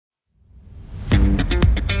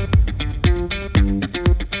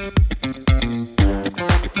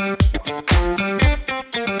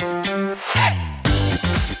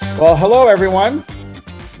Well, hello, everyone.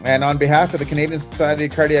 And on behalf of the Canadian Society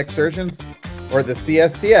of Cardiac Surgeons, or the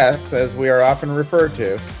CSCS, as we are often referred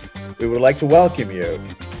to, we would like to welcome you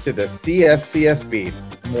to the CSCS Beat,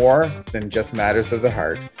 more than just matters of the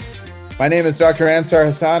heart. My name is Dr. Ansar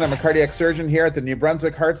Hassan. I'm a cardiac surgeon here at the New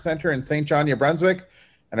Brunswick Heart Center in St. John, New Brunswick,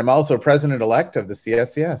 and I'm also president-elect of the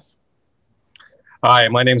CSCS. Hi,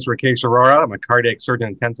 my name is Rakesh Arora. I'm a cardiac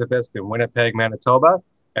surgeon intensivist in Winnipeg, Manitoba,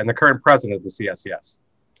 and the current president of the CSCS.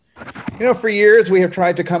 You know, for years, we have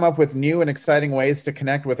tried to come up with new and exciting ways to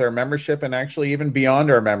connect with our membership and actually even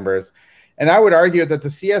beyond our members. And I would argue that the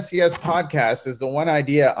CSCS podcast is the one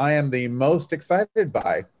idea I am the most excited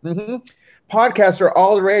by. Podcasts are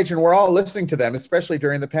all the rage, and we're all listening to them, especially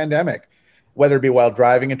during the pandemic, whether it be while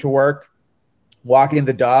driving into work, walking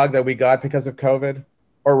the dog that we got because of COVID,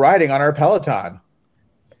 or riding on our Peloton.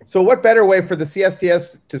 So what better way for the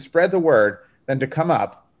CSCS to spread the word than to come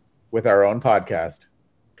up with our own podcast?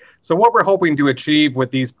 So what we're hoping to achieve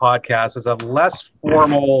with these podcasts is a less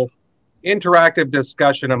formal, interactive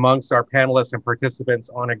discussion amongst our panelists and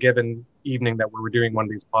participants on a given evening that we're doing one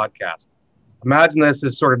of these podcasts. Imagine this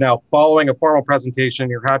is sort of now following a formal presentation.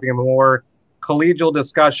 You're having a more collegial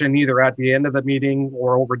discussion either at the end of the meeting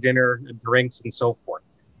or over dinner and drinks and so forth.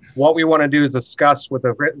 What we want to do is discuss with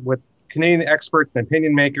Canadian experts and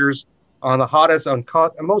opinion makers on the hottest and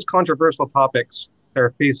most controversial topics that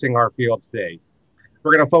are facing our field today.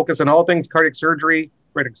 We're going to focus on all things cardiac surgery.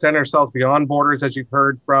 We're going to extend ourselves beyond borders, as you've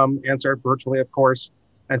heard from Ansar, virtually, of course,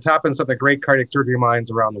 and tap into some of the great cardiac surgery minds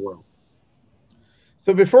around the world.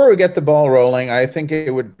 So before we get the ball rolling, I think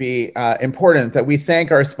it would be important that we thank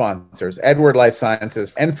our sponsors, Edward Life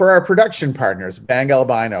Sciences, and for our production partners, Bang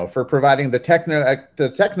Albino, for providing the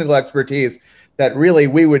technical expertise that really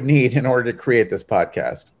we would need in order to create this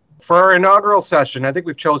podcast. For our inaugural session, I think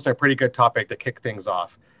we've chosen a pretty good topic to kick things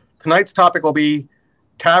off. Tonight's topic will be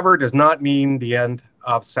TAVR does not mean the end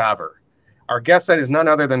of SAVR. Our guest is none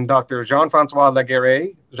other than Dr. Jean-Francois Laguerre.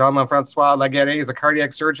 Jean-Francois Laguerre is a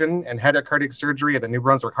cardiac surgeon and head of cardiac surgery at the New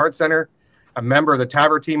Brunswick Heart Center, a member of the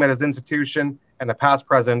TAVR team at his institution, and the past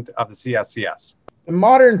president of the CSCS. The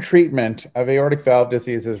modern treatment of aortic valve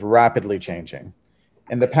disease is rapidly changing.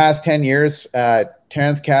 In the past 10 years,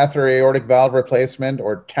 transcatheter aortic valve replacement,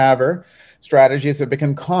 or TAVR, strategies have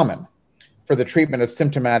become common for the treatment of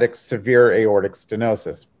symptomatic severe aortic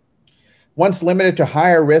stenosis. Once limited to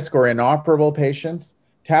higher risk or inoperable patients,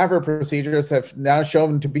 TAVR procedures have now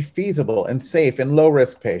shown to be feasible and safe in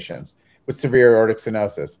low-risk patients with severe aortic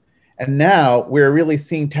stenosis. And now we're really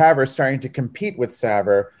seeing TAVR starting to compete with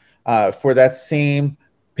SAVR for that same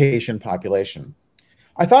patient population.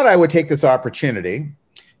 I thought I would take this opportunity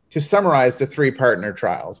to summarize the three partner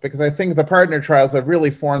trials, because I think the partner trials have really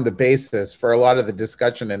formed the basis for a lot of the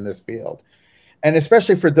discussion in this field. And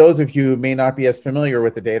especially for those of you who may not be as familiar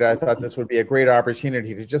with the data, I thought this would be a great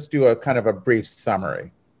opportunity to just do a kind of a brief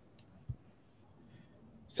summary.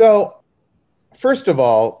 So first of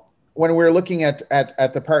all, when we're looking at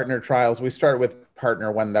the partner trials, we start with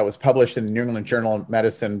partner one that was published in the New England Journal of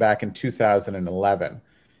Medicine back in 2011.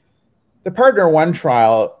 The partner one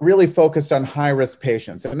trial really focused on high-risk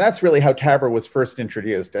patients, and that's really how TAVR was first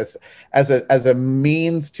introduced as a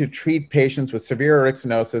means to treat patients with severe aortic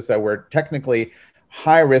stenosis that were technically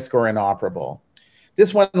high risk or inoperable.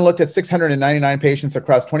 This one looked at 699 patients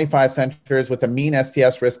across 25 centers with a mean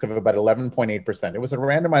STS risk of about 11.8%. It was a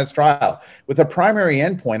randomized trial with a primary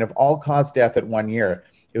endpoint of all-cause death at 1 year.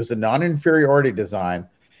 It was a non-inferiority design,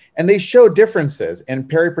 and they showed differences in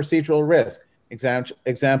periprocedural risk.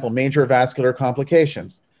 Example, major vascular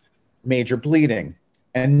complications, major bleeding,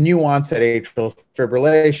 and new onset atrial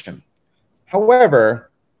fibrillation.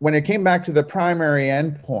 However, when it came back to the primary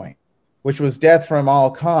endpoint, which was death from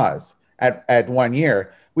all cause at 1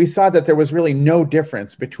 year, we saw that there was really no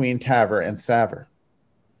difference between TAVR and SAVR.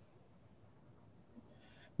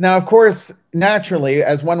 Now, of course, naturally,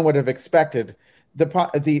 as one would have expected,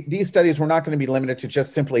 these studies were not going to be limited to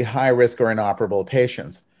just simply high risk or inoperable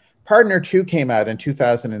patients. Partner 2 came out in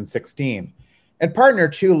 2016, and Partner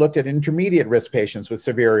 2 looked at intermediate risk patients with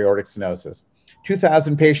severe aortic stenosis.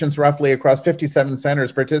 2,000 patients roughly across 57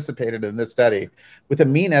 centers participated in this study with a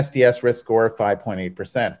mean SDS risk score of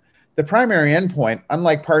 5.8%. The primary endpoint,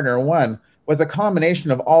 unlike Partner 1, was a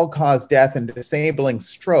combination of all-cause death and disabling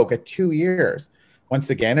stroke at 2 years.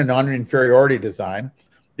 Once again, a non-inferiority design.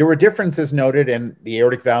 There were differences noted in the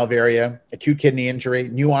aortic valve area, acute kidney injury,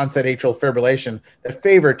 new onset atrial fibrillation that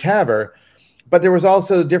favored TAVR, but there was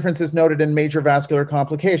also differences noted in major vascular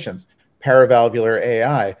complications, paravalvular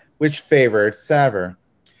AI, which favored SAVR.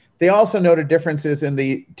 They also noted differences in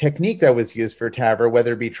the technique that was used for TAVR,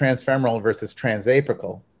 whether it be transfemoral versus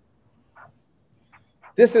transapical.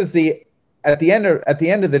 this is at the end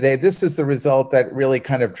of the day, this is the result that really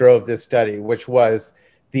kind of drove this study, which was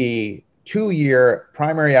the 2-year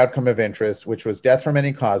primary outcome of interest, which was death from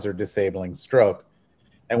any cause or disabling stroke.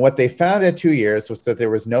 And what they found at 2 years was that there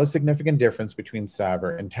was no significant difference between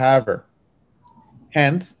SAVR and TAVR,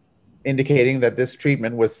 hence indicating that this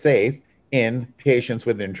treatment was safe in patients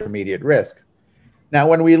with intermediate risk. Now,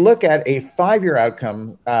 when we look at a 5-year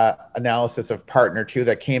outcome analysis of PARTNER 2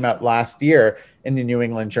 that came out last year in the New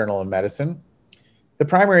England Journal of Medicine, the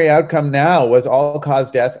primary outcome now was all-cause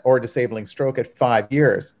death or disabling stroke at 5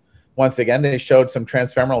 years. Once again, they showed some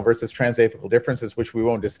transfemoral versus transapical differences, which we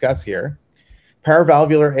won't discuss here.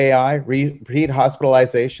 Paravalvular AI, repeat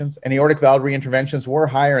hospitalizations, and aortic valve reinterventions were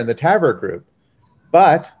higher in the TAVR group.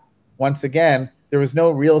 But once again, there was no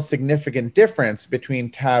real significant difference between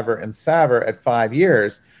TAVR and SAVR at 5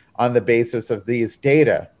 years on the basis of these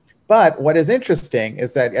data. But what is interesting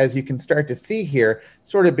is that, as you can start to see here,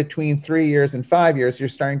 sort of between 3 years and 5 years, you're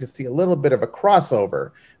starting to see a little bit of a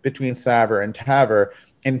crossover between SAVR and TAVR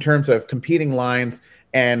in terms of competing lines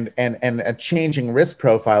and a changing risk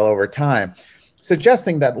profile over time,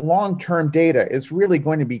 suggesting that long-term data is really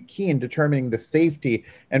going to be key in determining the safety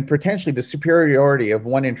and potentially the superiority of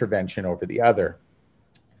one intervention over the other.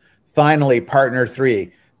 Finally, PARTNER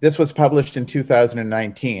 3. This was published in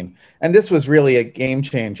 2019, and this was really a game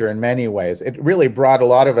changer in many ways. It really brought a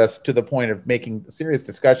lot of us to the point of making serious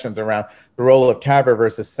discussions around the role of TAVR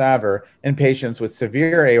versus SAVR in patients with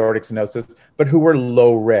severe aortic stenosis, but who were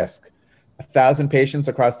low risk. 1,000 patients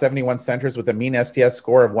across 71 centers with a mean STS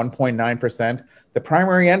score of 1.9%. The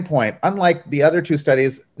primary endpoint, unlike the other two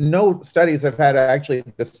studies, no studies have had actually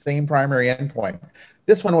the same primary endpoint.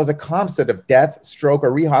 This one was a composite of death, stroke,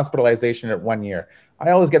 or rehospitalization at 1 year. I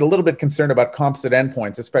always get a little bit concerned about composite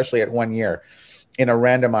endpoints, especially at 1 year in a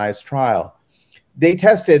randomized trial. They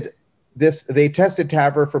tested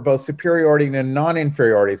TAVR for both superiority and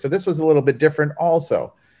non-inferiority. So this was a little bit different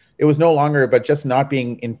also. It was no longer about just not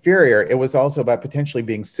being inferior. It was also about potentially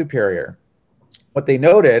being superior. What they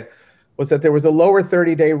noted was that there was a lower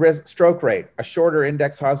 30-day stroke rate, a shorter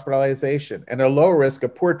index hospitalization, and a lower risk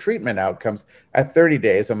of poor treatment outcomes at 30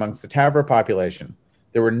 days amongst the TAVR population.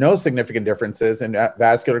 There were no significant differences in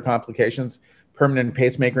vascular complications, permanent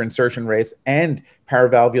pacemaker insertion rates, and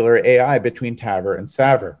paravalvular AI between TAVR and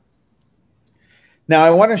SAVR. Now,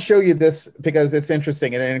 I want to show you this because it's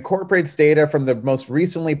interesting, and it incorporates data from the most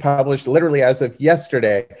recently published, literally as of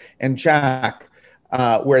yesterday, in JACC,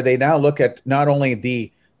 where they now look at not only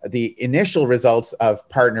the initial results of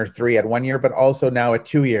PARTNER 3 at 1 year, but also now at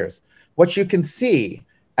 2 years. What you can see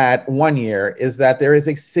at 1 year is that there is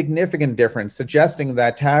a significant difference, suggesting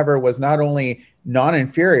that TAVR was not only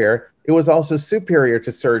non-inferior, it was also superior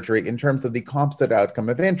to surgery in terms of the composite outcome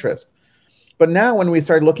of interest. But now when we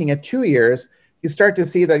start looking at 2 years, you start to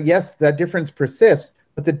see that, yes, that difference persists,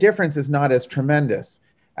 but the difference is not as tremendous.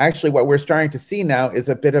 Actually, what we're starting to see now is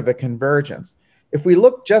a bit of a convergence. If we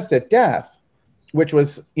look just at death, which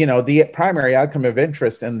was, the primary outcome of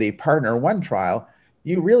interest in the PARTNER 1 trial,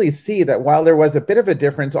 you really see that while there was a bit of a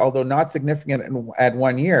difference, although not significant at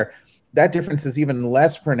 1 year, that difference is even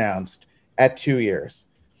less pronounced at 2 years.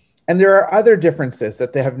 And there are other differences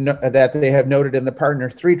that they have noted in the PARTNER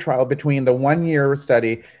 3 trial between the 1 year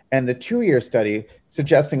study and the 2 year study,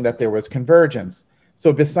 suggesting that there was convergence.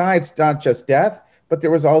 So besides not just death, but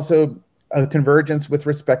there was also a convergence with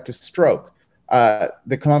respect to stroke,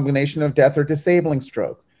 the combination of death or disabling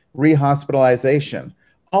stroke, rehospitalization.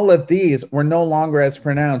 All of these were no longer as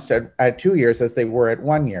pronounced at 2 years as they were at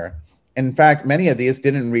 1 year. In fact, many of these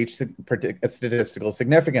didn't reach statistical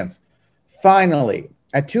significance. Finally,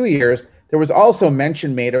 at 2 years, there was also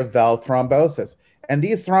mention made of valve thrombosis, and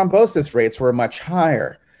these thrombosis rates were much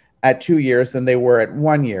higher at 2 years than they were at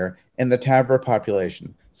 1 year in the TAVR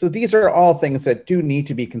population. So these are all things that do need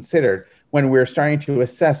to be considered when we're starting to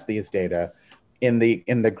assess these data in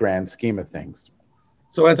the grand scheme of things.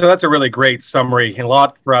 So that's a really great summary and a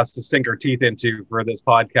lot for us to sink our teeth into for this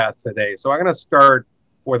podcast today. So I'm going to start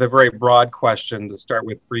with a very broad question to start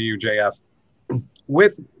with for you, JF.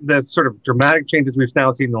 With the sort of dramatic changes we've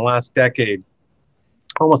now seen in the last decade,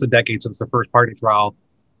 almost a decade since the first PARTNER trial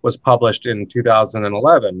was published in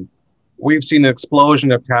 2011, we've seen an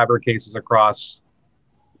explosion of TAVR cases across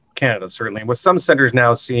Canada, certainly, with some centers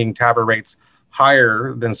now seeing TAVR rates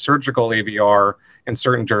higher than surgical AVR in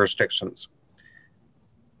certain jurisdictions.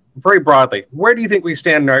 Very broadly, where do you think we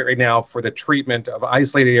stand right now for the treatment of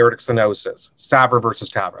isolated aortic stenosis, SAVR versus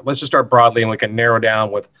TAVR? Let's just start broadly, and we can narrow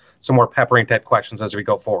down with some more peppering type questions as we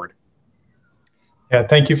go forward. Yeah,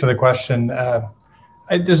 thank you for the question.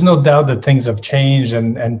 There's no doubt that things have changed,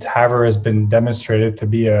 and TAVR has been demonstrated to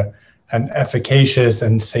be a an efficacious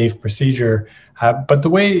and safe procedure. But the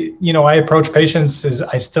way, I approach patients is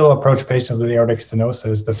I still approach patients with aortic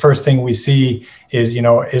stenosis. The first thing we see is,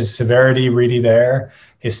 is severity really there?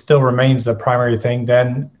 It still remains the primary thing.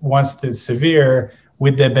 Then once it's severe,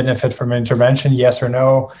 would they benefit from intervention, yes or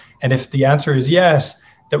no? And if the answer is yes,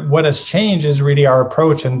 that what has changed is really our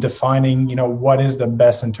approach in defining, what is the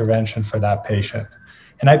best intervention for that patient.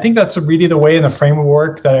 And I think that's really the way in the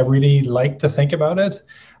framework that I really like to think about it.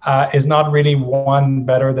 Is not really one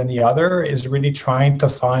better than the other, is really trying to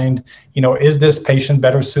find, is this patient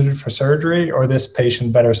better suited for surgery or this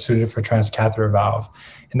patient better suited for transcatheter valve?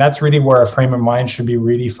 And that's really where a frame of mind should be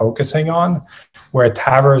really focusing on, where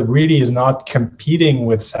TAVR really is not competing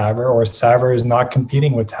with SAVR or SAVR is not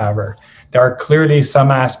competing with TAVR. There are clearly some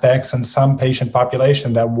aspects and some patient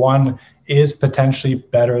population that one is potentially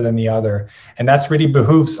better than the other. And that's really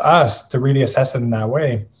behooves us to really assess it in that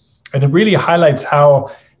way. And it really highlights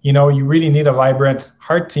how, you really need a vibrant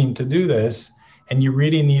heart team to do this. And you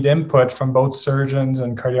really need input from both surgeons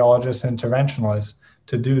and cardiologists and interventionalists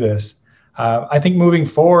to do this. I think moving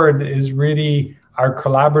forward is really our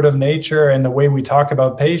collaborative nature and the way we talk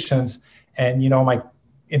about patients. And, my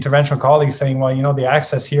interventional colleagues saying, well, the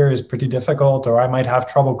access here is pretty difficult, or I might have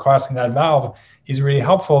trouble crossing that valve, is really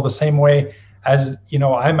helpful. The same way as,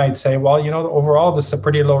 I might say, well, overall, this is a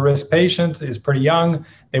pretty low risk patient, is pretty young.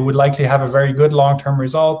 They would likely have a very good long-term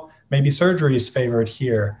result. Maybe surgery is favored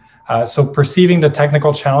here. So perceiving the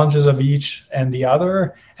technical challenges of each and the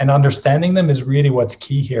other and understanding them is really what's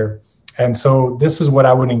key here. And so this is what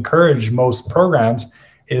I would encourage most programs,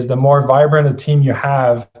 is the more vibrant a team you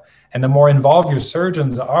have and the more involved your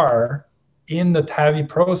surgeons are in the TAVI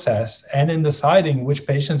process and in deciding which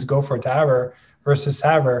patients go for TAVR versus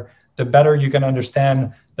SAVR, the better you can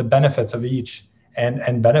understand the benefits of each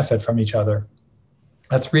and benefit from each other.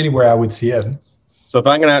 That's really where I would see it. So if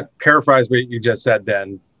I'm going to paraphrase what you just said,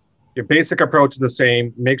 then your basic approach is the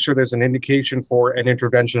same. Make sure there's an indication for an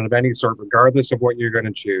intervention of any sort, regardless of what you're going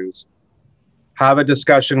to choose. Have a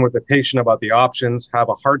discussion with the patient about the options. Have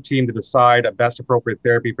a heart team to decide a best appropriate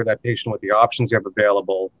therapy for that patient with the options you have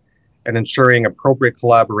available, and ensuring appropriate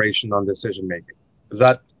collaboration on decision making. Is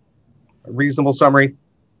that a reasonable summary?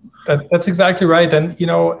 That's exactly right. And,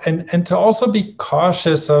 and to also be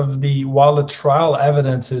cautious of while the trial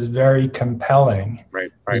evidence is very compelling,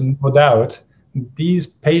 right. There's no doubt, these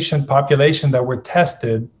patient population that were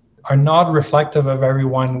tested are not reflective of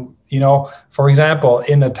everyone. For example,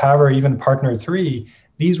 in the TAVR, even partner 3,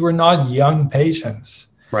 these were not young patients.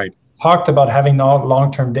 Right. Talked about having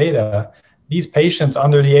long-term data. These patients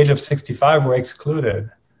under the age of 65 were excluded.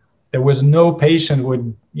 There was no patient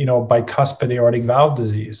with, bicuspid aortic valve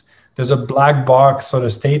disease. There's a black box sort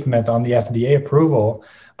of statement on the FDA approval,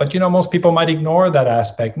 but, most people might ignore that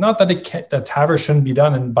aspect. Not that that TAVR shouldn't be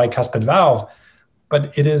done in bicuspid valve,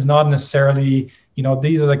 but it is not necessarily,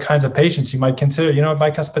 these are the kinds of patients you might consider,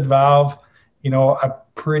 bicuspid valve, a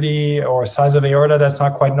pretty or size of aorta that's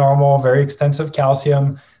not quite normal, very extensive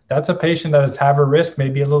calcium. That's a patient that a TAVR risk may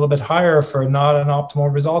be a little bit higher for not an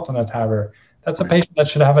optimal result on a TAVR. That's a patient that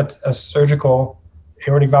should have a surgical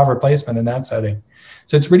aortic valve replacement in that setting.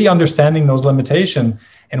 So it's really understanding those limitations.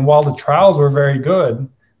 And while the trials were very good,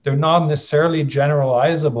 they're not necessarily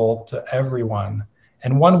generalizable to everyone.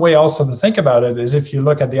 And one way also to think about it is if you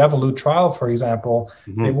look at the Evolute trial, for example,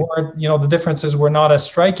 they weren't, the differences were not as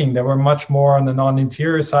striking. They were much more on the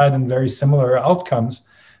non-inferior side and very similar outcomes.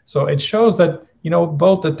 So it shows that,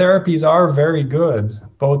 both the therapies are very good,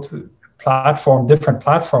 both different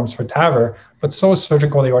platforms for TAVR, but so is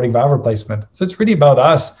surgical aortic valve replacement. So it's really about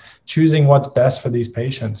us choosing what's best for these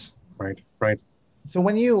patients. Right. So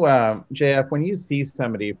when you, JF, when you see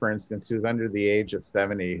somebody, for instance, who's under the age of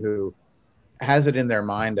 70, who has it in their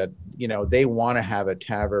mind that, they want to have a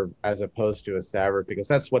TAVR as opposed to a SAVR, because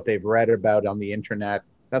that's what they've read about on the internet.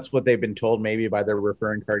 That's what they've been told maybe by their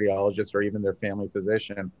referring cardiologist or even their family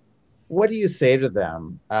physician. What do you say to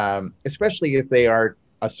them, especially if they are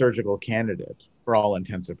a surgical candidate for all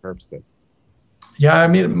intents and purposes? Yeah,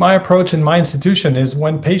 my approach in my institution is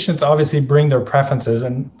when patients obviously bring their preferences,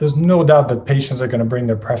 and there's no doubt that patients are going to bring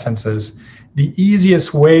their preferences, the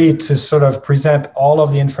easiest way to sort of present all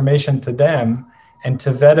of the information to them and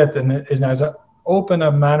to vet it in as open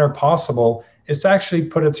a manner possible is to actually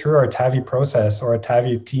put it through our TAVI process or a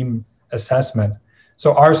TAVI team assessment.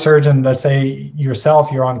 So our surgeon, let's say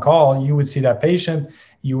yourself, you're on call, you would see that patient,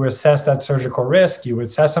 you would assess that surgical risk, you would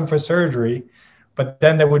assess them for surgery, but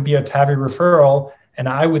then there would be a TAVI referral, and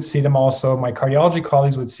I would see them also, my cardiology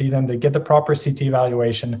colleagues would see them, they get the proper CT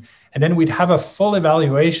evaluation, and then we'd have a full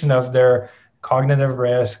evaluation of their cognitive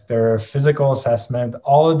risk, their physical assessment,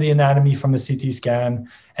 all of the anatomy from the CT scan,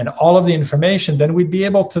 and all of the information, then we'd be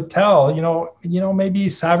able to tell, maybe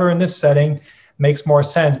SAVR in this setting makes more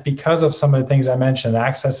sense because of some of the things I mentioned.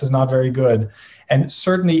 Access is not very good. And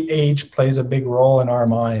certainly age plays a big role in our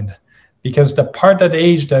mind, because the part that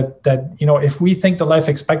age that if we think the life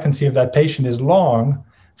expectancy of that patient is long,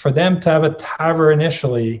 for them to have a TAVR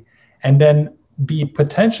initially and then be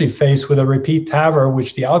potentially faced with a repeat TAVR,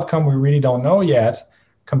 which the outcome we really don't know yet,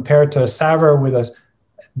 compared to a SAVR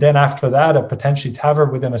then after that, a potentially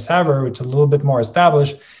TAVR within a SAVR, which is a little bit more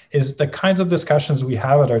established, is the kinds of discussions we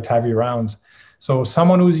have at our TAVI rounds. So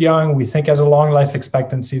someone who's young, we think has a long life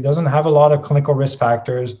expectancy, doesn't have a lot of clinical risk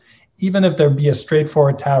factors, even if there be a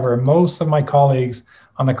straightforward TAVR, most of my colleagues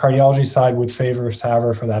on the cardiology side would favor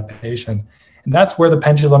SAVR for that patient. And that's where the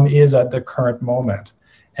pendulum is at the current moment.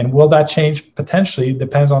 And will that change? Potentially,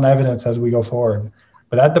 depends on evidence as we go forward.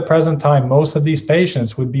 But at the present time, most of these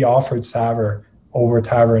patients would be offered SAVR over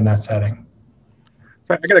TAVR in that setting.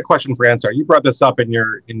 So I got a question for Ansar. You brought this up in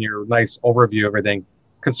your nice overview of everything.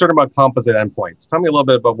 Concern about composite endpoints. Tell me a little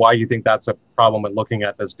bit about why you think that's a problem with looking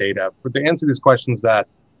at this data. But to answer these questions that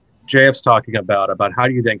JF's talking about how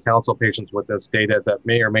do you then counsel patients with this data that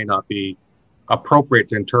may or may not be appropriate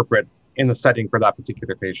to interpret in the setting for that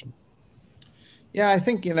particular patient? Yeah, I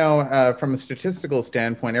think, from a statistical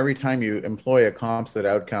standpoint, every time you employ a composite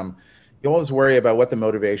outcome, you always worry about what the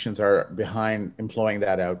motivations are behind employing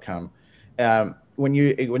that outcome. When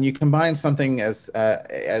you combine something as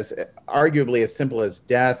arguably as simple as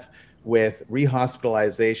death with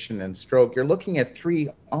rehospitalization and stroke, you're looking at three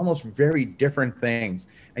almost very different things,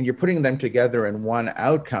 and you're putting them together in one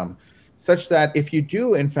outcome, such that if you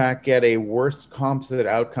do in fact get a worse composite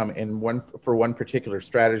outcome for one particular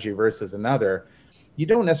strategy versus another, you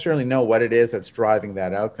don't necessarily know what it is that's driving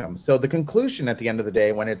that outcome. So the conclusion at the end of the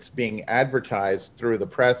day, when it's being advertised through the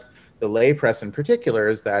press, the lay press in particular,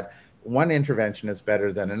 is that one intervention is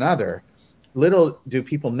better than another. Little do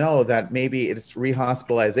people know that maybe it's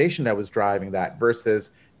rehospitalization that was driving that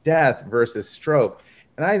versus death versus stroke.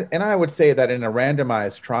 And I would say that in a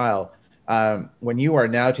randomized trial, when you are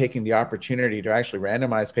now taking the opportunity to actually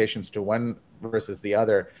randomize patients to one versus the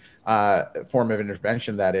other form of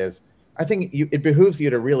intervention, that is, I think it behooves you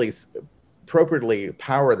to really appropriately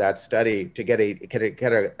power that study to get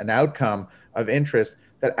an outcome of interest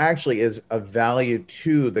that actually is of value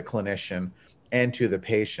to the clinician and to the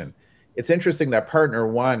patient. It's interesting that partner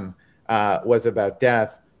 1 was about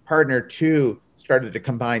death. Partner 2 started to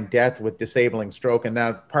combine death with disabling stroke, and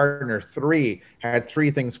now partner 3 had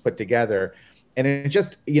 3 things put together. And it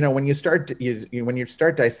just, when you start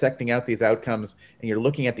dissecting out these outcomes and you're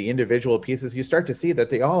looking at the individual pieces, you start to see that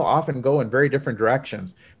they all often go in very different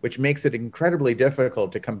directions, which makes it incredibly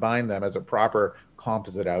difficult to combine them as a proper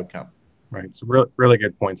composite outcome. Right. So really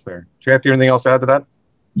good points there. Jeff, do you have anything else to add to that?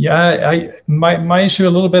 Yeah, my issue a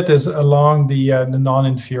little bit is along the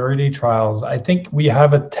non-inferiority trials. I think we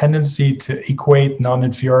have a tendency to equate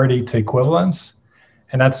non-inferiority to equivalence,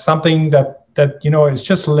 and that's something that it's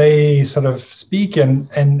just lay sort of speak,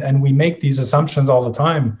 and we make these assumptions all the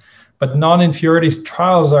time. But non-inferiority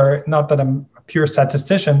trials are, not that I'm a pure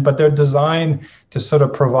statistician, but they're designed to sort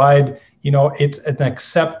of provide, it's an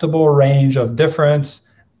acceptable range of difference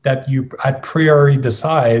that you a priori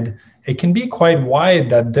decide. It can be quite wide,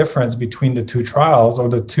 that difference between the two trials or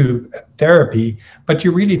the two therapy, but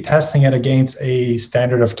you're really testing it against a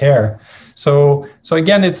standard of care. So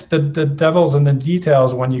again, it's the devil's in the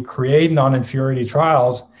details when you create non-inferiority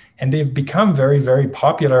trials, and they've become very, very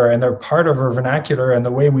popular, and they're part of our vernacular and the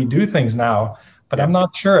way we do things now. But I'm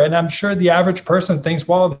not sure, and I'm sure the average person thinks,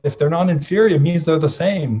 well, if they're non-inferior, it means they're the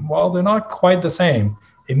same. Well, they're not quite the same.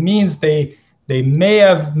 It means they may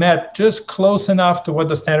have met just close enough to what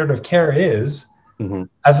the standard of care is,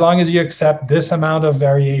 as long as you accept this amount of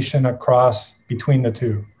variation across between the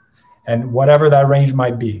two, and whatever that range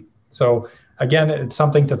might be. So again, it's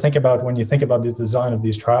something to think about when you think about the design of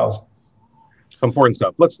these trials. Some important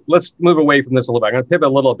stuff. Let's move away from this a little bit. I'm going to pivot a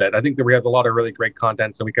little bit. I think that we have a lot of really great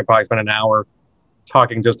content, so we could probably spend an hour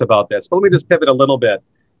talking just about this. But let me just pivot a little bit.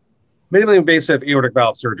 Minimally invasive aortic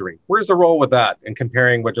valve surgery. Where's the role with that in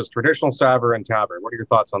comparing with just traditional SAVR and TAVR? What are your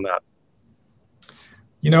thoughts on that?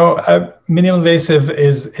 Minimally invasive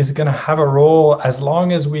is going to have a role as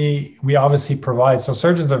long as we obviously provide. So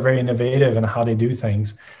surgeons are very innovative in how they do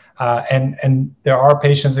things. And there are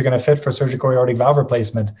patients that are going to fit for surgical aortic valve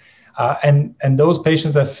replacement. And those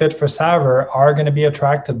patients that fit for SAVR are going to be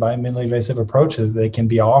attracted by minimally invasive approaches that can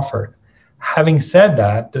be offered. Having said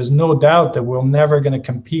that, there's no doubt that we're never going to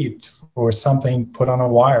compete for something put on a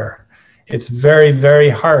wire. It's very, very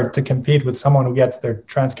hard to compete with someone who gets their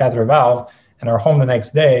transcatheter valve and are home the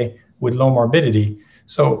next day with low morbidity.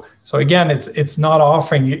 So again, it's not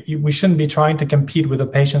offering, we shouldn't be trying to compete with the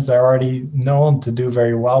patients that are already known to do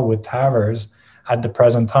very well with TAVRs at the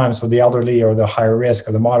present time. So the elderly or the higher risk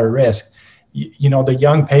or the moderate risk, the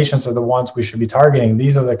young patients are the ones we should be targeting.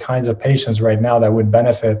 These are the kinds of patients right now that would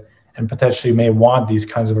benefit and potentially may want these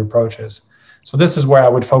kinds of approaches. So this is where I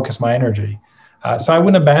would focus my energy. So I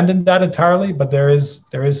wouldn't abandon that entirely, but there is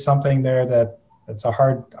something there that's a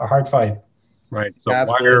hard fight. Right. So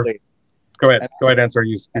Absolutely. Go ahead, answer.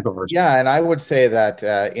 You go first. Yeah, and I would say that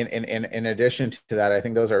in addition to that, I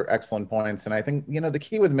think those are excellent points. And I think, the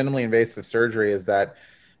key with minimally invasive surgery is that,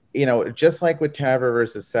 just like with TAVR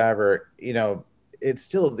versus SAVR, it's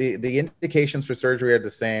still the indications for surgery are the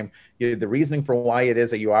same. The reasoning for why it is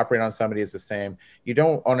that you operate on somebody is the same. You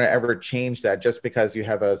don't want to ever change that just because you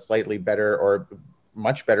have a slightly better or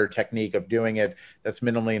much better technique of doing it that's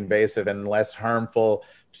minimally invasive and less harmful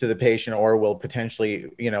to the patient, or will potentially,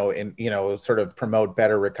 sort of promote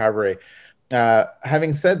better recovery.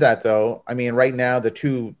 Having said that, though, I mean, right now, the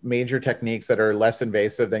two major techniques that are less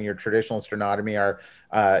invasive than your traditional sternotomy are,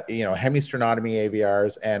 hemisternotomy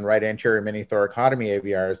AVRs and right anterior mini thoracotomy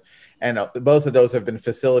AVRs. And both of those have been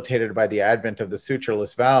facilitated by the advent of the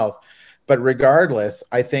sutureless valve. But regardless,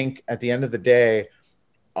 I think at the end of the day,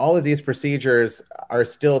 all of these procedures are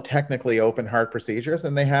still technically open heart procedures,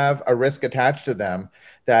 and they have a risk attached to them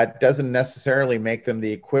that doesn't necessarily make them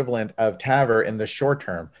the equivalent of TAVR in the short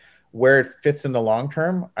term. Where it fits in the long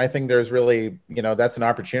term, I think there's really, that's an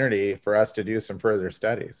opportunity for us to do some further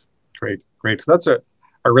studies. Great. So that's a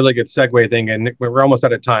really good segue thing, and we're almost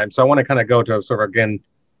out of time. So I want to kind of go to sort of, again,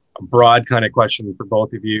 a broad kind of question for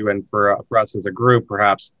both of you and for us as a group,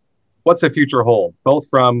 perhaps. What's the future hold, both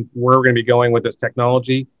from where we're going to be going with this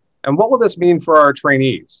technology, and what will this mean for our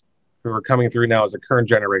trainees who are coming through now as a current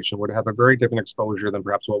generation, would have a very different exposure than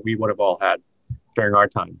perhaps what we would have all had during our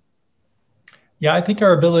time? Yeah, I think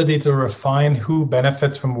our ability to refine who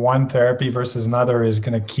benefits from one therapy versus another is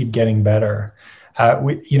going to keep getting better.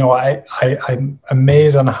 I'm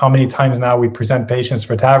amazed on how many times now we present patients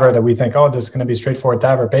for TAVR that we think, oh, this is going to be a straightforward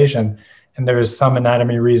TAVR patient. And there is some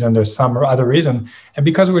anatomy reason, there's some other reason. And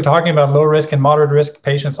because we're talking about low risk and moderate risk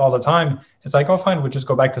patients all the time, it's like, oh, fine, we'll just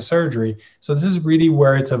go back to surgery. So this is really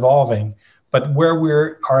where it's evolving. But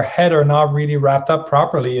where our head are not really wrapped up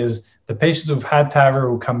properly is the patients who've had TAVR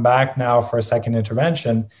who come back now for a second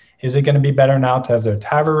intervention. Is it going to be better now to have their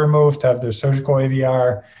TAVR removed, to have their surgical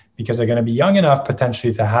AVR, because they're going to be young enough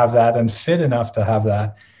potentially to have that and fit enough to have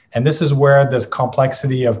that? And this is where this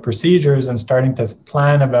complexity of procedures and starting to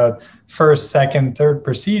plan about first, second, third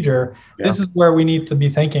procedure, This is where we need to be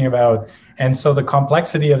thinking about. And so the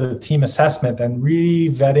complexity of the team assessment and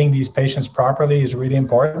really vetting these patients properly is really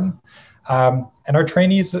important. And our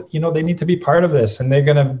trainees, they need to be part of this, and they're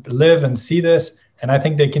going to live and see this. And I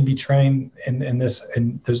think they can be trained in this,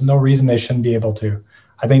 and there's no reason they shouldn't be able to.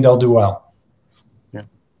 I think they'll do well.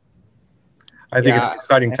 I think it's an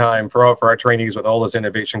exciting time for our trainees with all this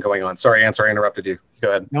innovation going on. Sorry, Ansar, I interrupted you.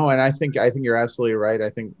 Go ahead. No, and I think you're absolutely right. I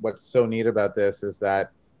think what's so neat about this is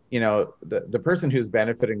that, the person who's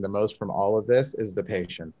benefiting the most from all of this is the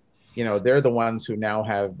patient. They're the ones who now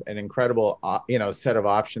have an incredible, set of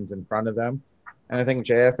options in front of them. And I think,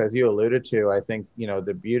 JF, as you alluded to, I think,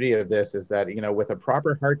 the beauty of this is that, with a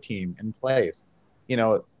proper heart team in place, we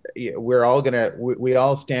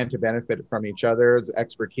all stand to benefit from each other's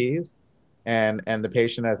expertise. And the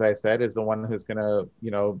patient, as I said, is the one who's going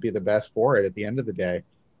to, be the best for it at the end of the day.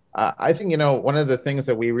 I think, one of the things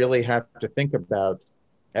that we really have to think about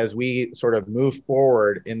as we sort of move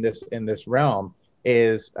forward in this realm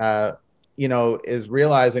is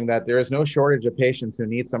realizing that there is no shortage of patients who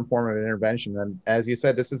need some form of intervention. And as you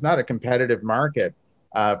said, this is not a competitive market.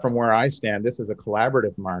 From where I stand, this is a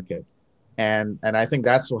collaborative market. And I think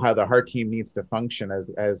that's how the heart team needs to function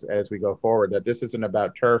as we go forward, that this isn't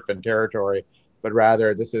about turf and territory, but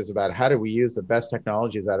rather this is about how do we use the best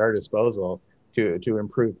technologies at our disposal to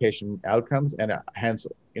improve patient outcomes and hence,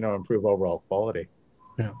 improve overall quality.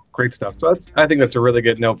 Yeah, great stuff. So I think that's a really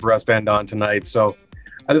good note for us to end on tonight. So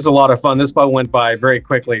this is a lot of fun. This one went by very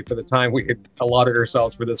quickly for the time we had allotted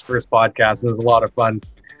ourselves for this first podcast. It was a lot of fun.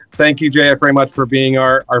 Thank you, JF, very much for being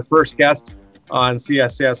our first guest on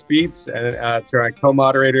CSCS Beats, and to our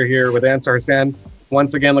co-moderator here with Ansar Sen.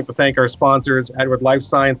 Once again, I'd like to thank our sponsors, Edward Life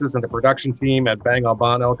Sciences, and the production team at Bang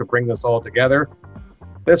Albano to bring this all together.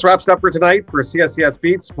 This wraps up for tonight for CSCS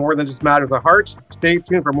Beats, more than just matters of heart. Stay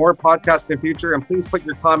tuned for more podcasts in the future, and please put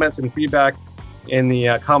your comments and feedback in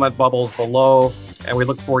the comment bubbles below, and we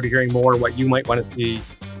look forward to hearing more what you might want to see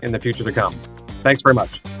in the future to come. Thanks very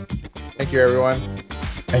much. Thank you, everyone.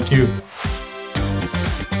 Thank you.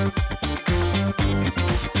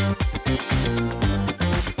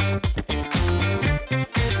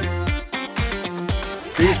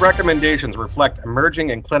 These recommendations reflect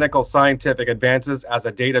emerging and clinical scientific advances as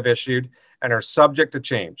the date of issued and are subject to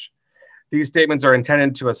change. These statements are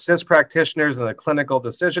intended to assist practitioners in the clinical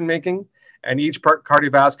decision-making, and each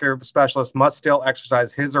cardiovascular specialist must still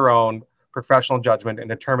exercise his or her own professional judgment in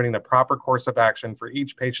determining the proper course of action for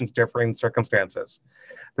each patient's differing circumstances.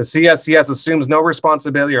 The CSCS assumes no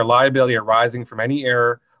responsibility or liability arising from any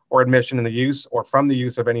error or admission in the use or from the use of any